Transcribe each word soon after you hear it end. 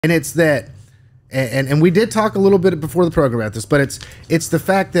And it's that, and we did talk a little bit before the program about this, but it's the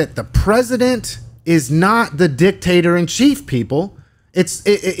fact that the president is not the dictator in chief, people.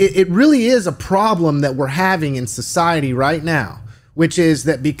 It really is a problem that we're having in society right now, which is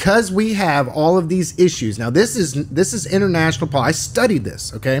that because we have all of these issues. Now, this is international politics. I studied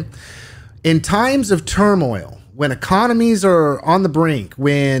this, okay? In times of turmoil, when economies are on the brink,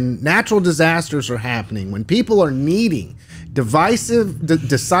 when natural disasters are happening, when people are needing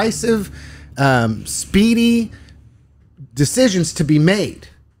decisive, speedy decisions to be made,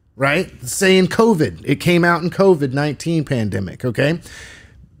 right? Say in COVID, it came out in COVID-19 pandemic, okay?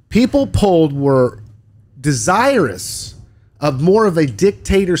 People polled were desirous of more of a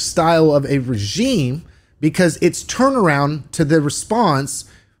dictator style of a regime because its turnaround to the response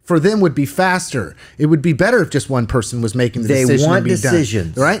for them would be faster. It would be better if just one person was making the decision. They want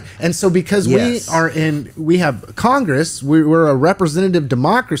decisions, right? And so because we have Congress, we're a representative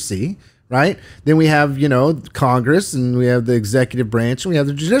democracy, right? Then we have, you know, Congress, and we have the executive branch, and we have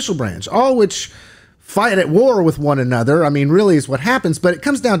the judicial branch, all which fight at war with one another. I mean, really is what happens. But it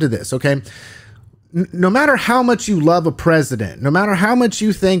comes down to this, okay? No matter how much you love a president, no matter how much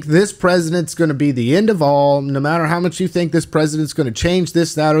you think this president's going to be the end of all, no matter how much you think this president's going to change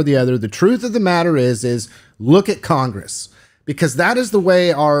this, that, or the other, the truth of the matter is look at Congress. Because that is the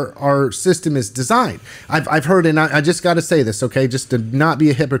way our system is designed. I've heard, and I just got to say this, okay, just to not be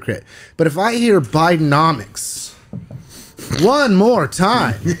a hypocrite. But if I hear Bidenomics one more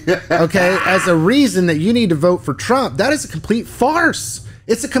time, okay, as a reason that you need to vote for Trump, that is a complete farce.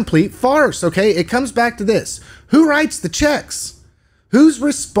 It's a complete farce, okay? It comes back to this. Who writes the checks? Who's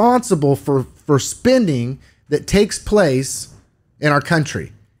responsible for spending that takes place in our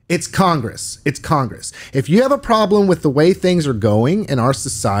country? It's Congress. It's Congress. If you have a problem with the way things are going in our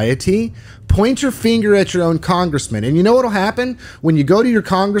society, point your finger at your own congressman. And you know what'll happen? When you go to your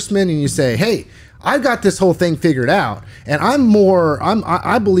congressman and you say, hey, I've got this whole thing figured out, and I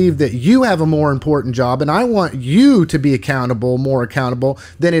believe that you have a more important job, and I want you to be accountable, more accountable,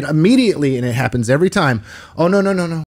 then it immediately, and it happens every time, oh, no,